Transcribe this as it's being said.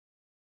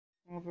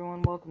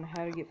Everyone, welcome to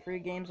How to Get Free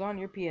Games on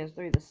your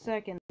PS3, the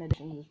second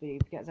edition of this video.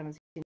 If you guys haven't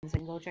seen the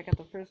second, go check out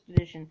the first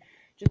edition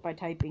just by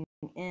typing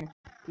in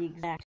the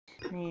exact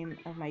name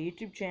of my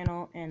YouTube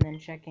channel and then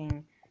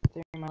checking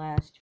through my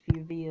last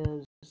few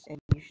videos, and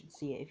you should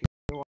see it if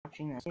you're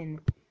watching this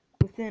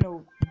within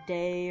a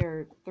day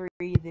or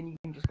three. Then you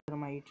can just go to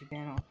my YouTube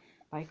channel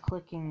by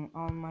clicking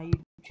on my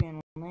YouTube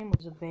channel name,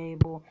 which is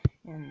available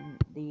in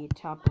the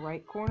top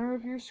right corner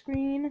of your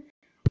screen,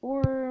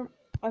 or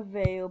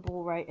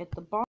available right at the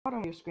bottom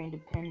of your screen,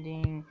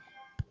 depending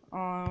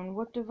on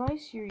what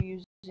device you're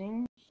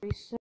using. It's pretty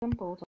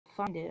simple to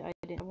find it. I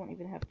won't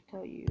even have to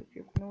tell you. If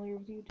you're familiar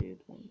with YouTube,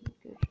 then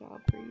good job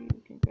for you.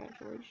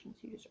 Congratulations,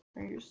 you just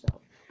earned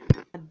yourself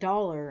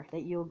 $1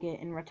 that you'll get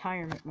in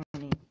retirement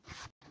money.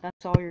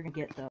 That's all you're gonna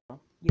get, though.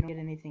 You don't get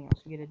anything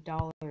else. You get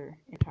 $1 in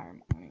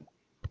retirement money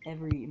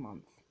every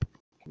month.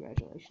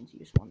 Congratulations, you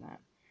just won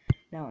that.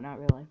 No, not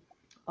really.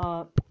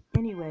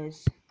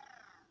 Anyways,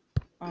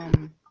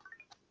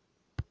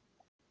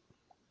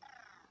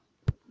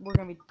 we're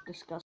gonna be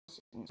discussing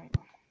right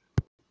now,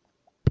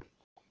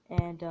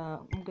 and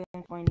I'm gonna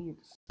explain to you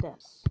the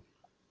steps.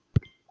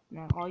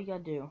 Now, all you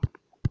gotta do,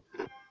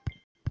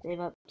 save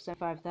up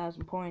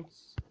 75,000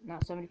 points,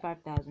 not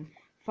 75,000,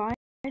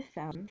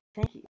 5,000.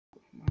 Thank you,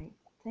 Mike.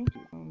 Thank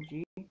you,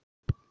 OMG,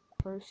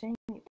 for saying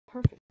it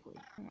perfectly.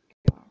 Oh my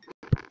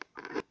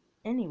god.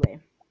 Anyway,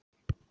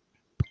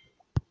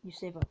 you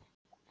save up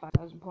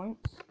 5,000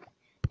 points,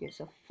 get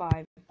yourself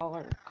a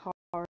 $5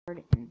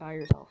 card, and buy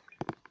yourself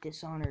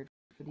Dishonored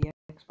for the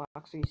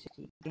Xbox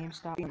 360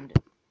 GameStop and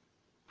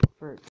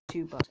for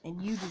 $2,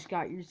 and you just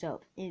got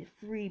yourself a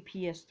free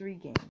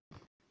PS3 game.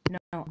 No,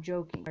 I'm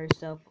joking. Buy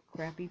yourself a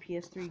crappy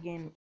PS3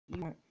 game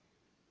you want,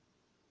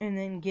 and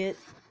then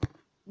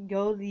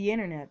go to the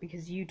internet,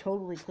 because you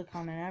totally click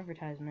on an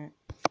advertisement,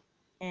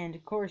 and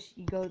of course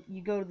you go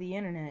to the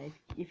internet.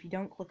 If you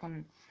don't click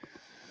on,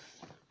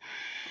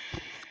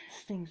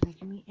 this thing's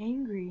making me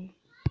angry.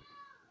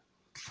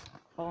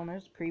 Oh, and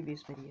there's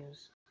previous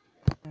videos.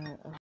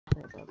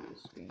 Above the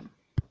screen.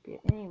 But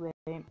anyway,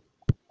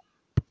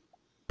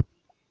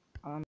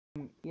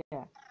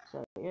 yeah.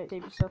 So yeah,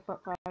 save yourself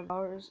up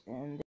 $5,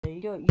 and there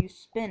you go. You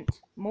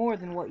spent more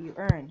than what you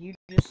earned. You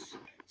just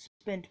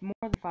spent more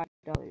than $5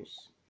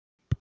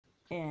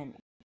 and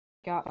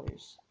got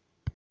 $5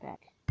 back.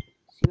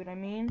 See what I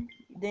mean?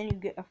 Then you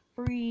get a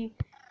free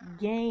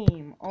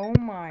game. Oh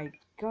my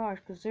gosh,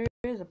 because there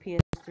is a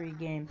PS3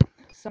 game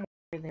somewhere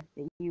that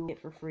you get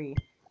for free.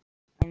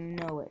 I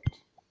know it.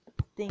 But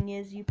the thing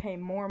is, you pay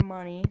more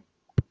money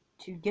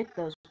to get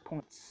those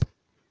points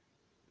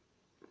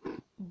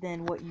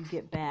than what you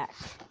get back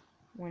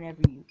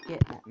whenever you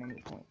get that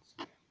many points.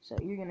 So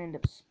you're gonna end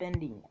up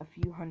spending a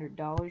few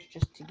 $100s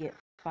just to get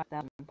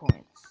 5,000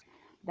 points.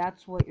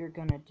 That's what you're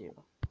gonna do.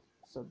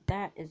 So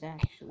that is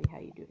actually how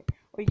you do it.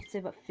 Or you can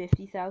save up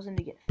 50,000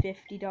 to get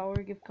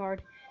 $50 gift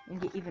card and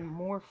get even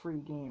more free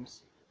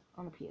games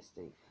on the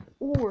PS3.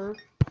 Or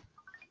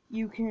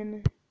you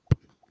can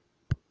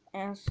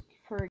ask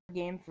for a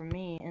game from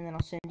me, and then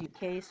I'll send you a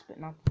case, but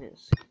not the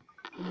disc.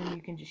 And then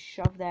you can just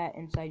shove that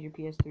inside your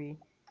PS3,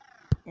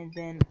 and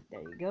then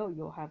there you go.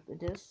 You'll have the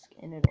disc,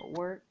 and it'll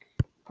work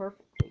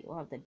perfectly. You'll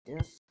have the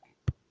disc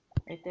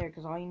right there,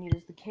 because all you need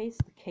is the case.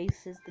 The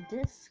case is the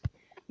disc.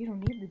 You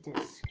don't need the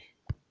disc,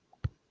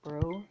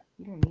 bro.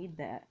 You don't need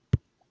that,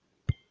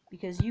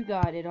 because you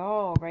got it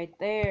all right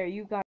there.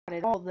 You got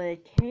it all. The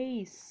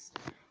case,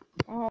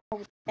 all,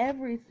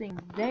 everything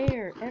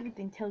there.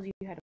 Everything tells you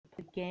how to play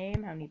the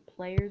game, how many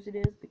players it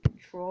is, the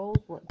controls,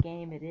 what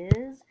game it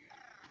is.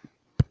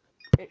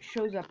 It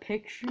shows a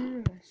picture,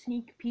 a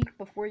sneak peek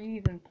before you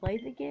even play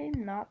the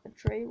game, not the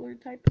trailer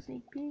type of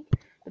sneak peek.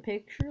 The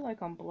picture,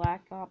 like on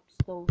Black Ops,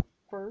 the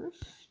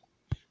first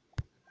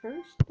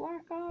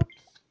Black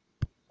Ops.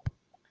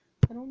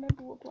 I don't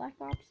remember what Black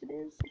Ops it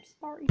is. I'm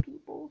sorry,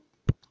 people.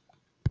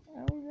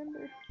 I don't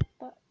remember,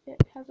 but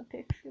it has a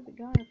picture of the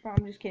guy.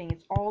 I'm just kidding.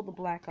 It's all the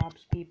Black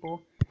Ops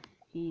people.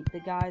 The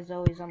guy's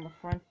always on the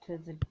front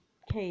of the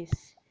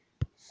case,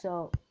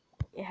 so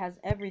it has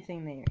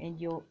everything there, and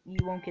you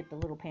won't get the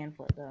little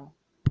pamphlet though.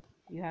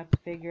 You have to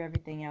figure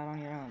everything out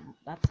on your own.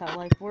 That's how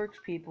life works,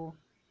 people.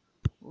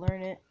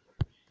 Learn it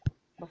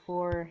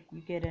before you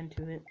get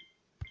into it.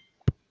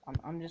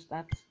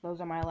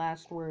 Those are my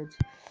last words.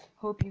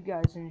 Hope you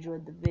guys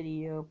enjoyed the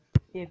video.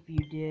 If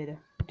you did,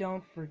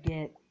 don't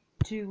forget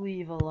to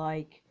leave a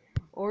like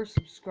or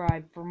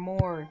subscribe for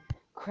more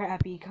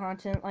crappy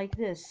content like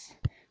this.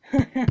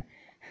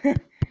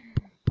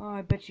 Oh,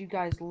 I bet you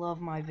guys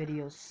love my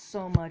videos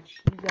so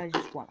much. You guys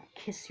just want to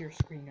kiss your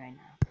screen right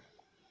now.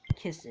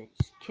 Kiss it.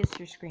 Just kiss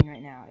your screen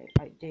right now.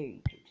 I dare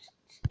you to.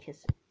 Just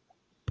kiss it.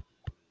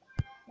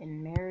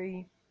 And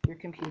marry your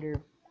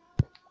computer.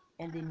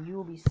 And then you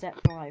will be set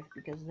for life,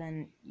 because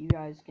then you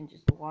guys can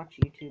just watch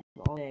YouTube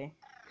all day.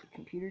 Your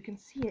computer can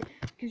see it,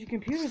 because your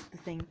computer is the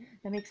thing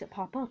that makes it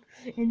pop up.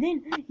 And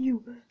then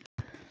you...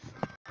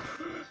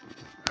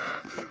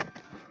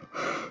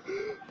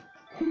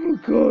 Oh my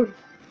god.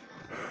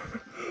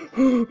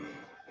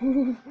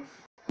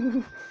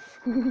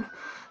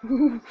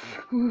 Oh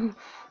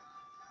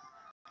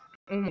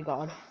my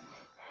god.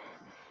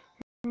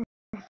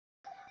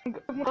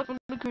 Oh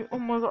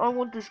my god, I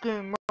want this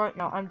game right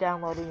now. I'm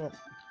downloading it.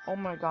 Oh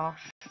my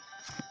gosh.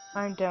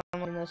 I'm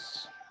downloading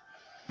this.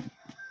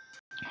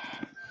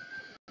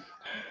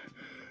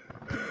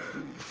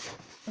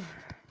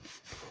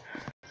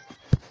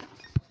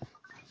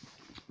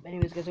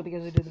 Anyways, guys, hope you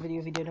guys enjoyed the video.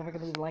 If you did, don't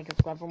forget to leave a like and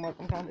subscribe for more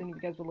content. If you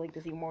guys would like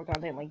to see more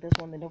content like this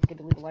one, then don't forget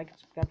to leave a like and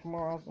subscribe for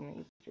more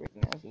awesome Easter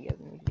eggs. I'll see you guys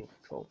in the video.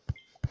 Go.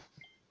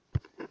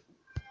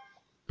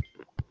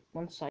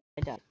 Once I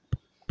die,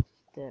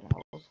 then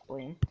I'll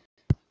explain.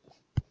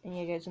 And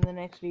yeah, guys, in the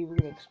next video, we're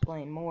gonna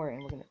explain more,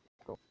 and we're gonna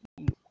go.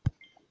 See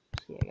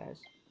ya, guys.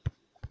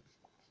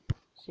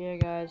 See ya,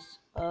 guys.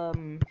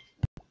 In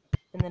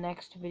the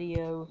next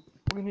video,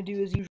 we're gonna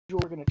do as usual.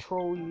 We're gonna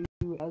troll you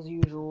as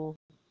usual.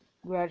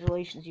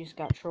 Congratulations, you just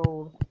got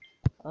trolled.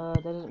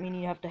 That doesn't mean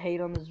you have to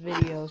hate on this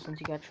video since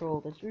you got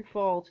trolled. It's your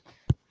fault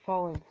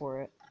falling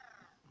for it.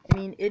 I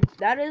mean,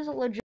 that is a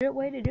legit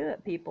way to do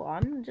it, people.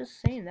 I'm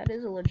just saying, that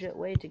is a legit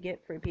way to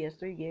get free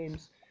PS3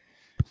 games.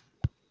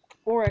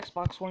 Or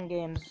Xbox One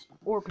games,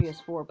 or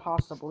PS4,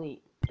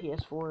 possibly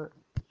PS4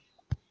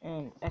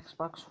 and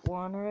Xbox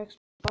One or Xbox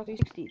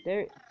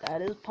 360.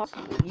 That is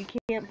possible. You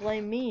can't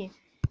blame me.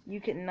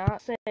 You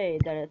cannot say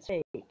that it's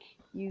fake.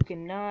 You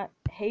cannot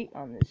hate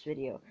on this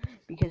video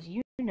because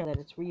you know that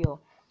it's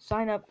real.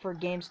 Sign up for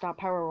GameStop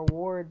Power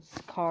Rewards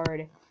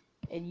card,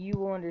 and you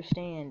will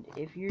understand.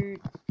 If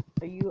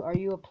are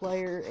you a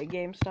player at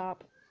GameStop?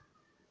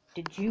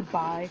 Did you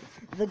buy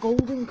the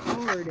golden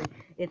card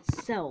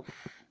itself?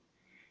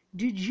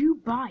 Did you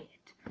buy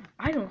it?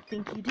 I don't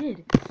think you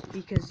did,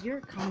 because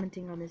you're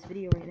commenting on this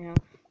video right now.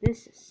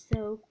 This is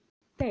so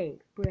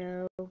fake,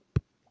 bro.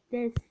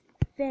 This is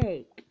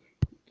fake.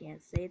 You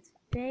can't say it's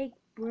fake,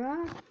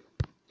 bro.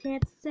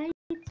 Can't say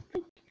it's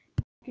fake.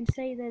 You can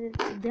say that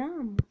it's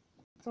dumb.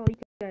 That's all you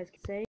guys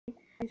can say.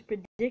 I just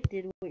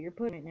predicted what you're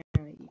putting right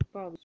now. You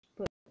probably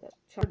put that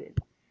charted.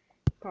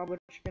 Probably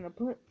what you're gonna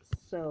put.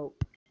 So,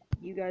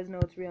 you guys know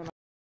it's real.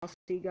 I'll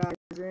see you guys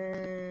in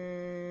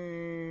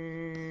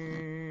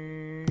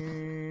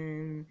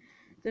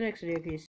the next video. Peace.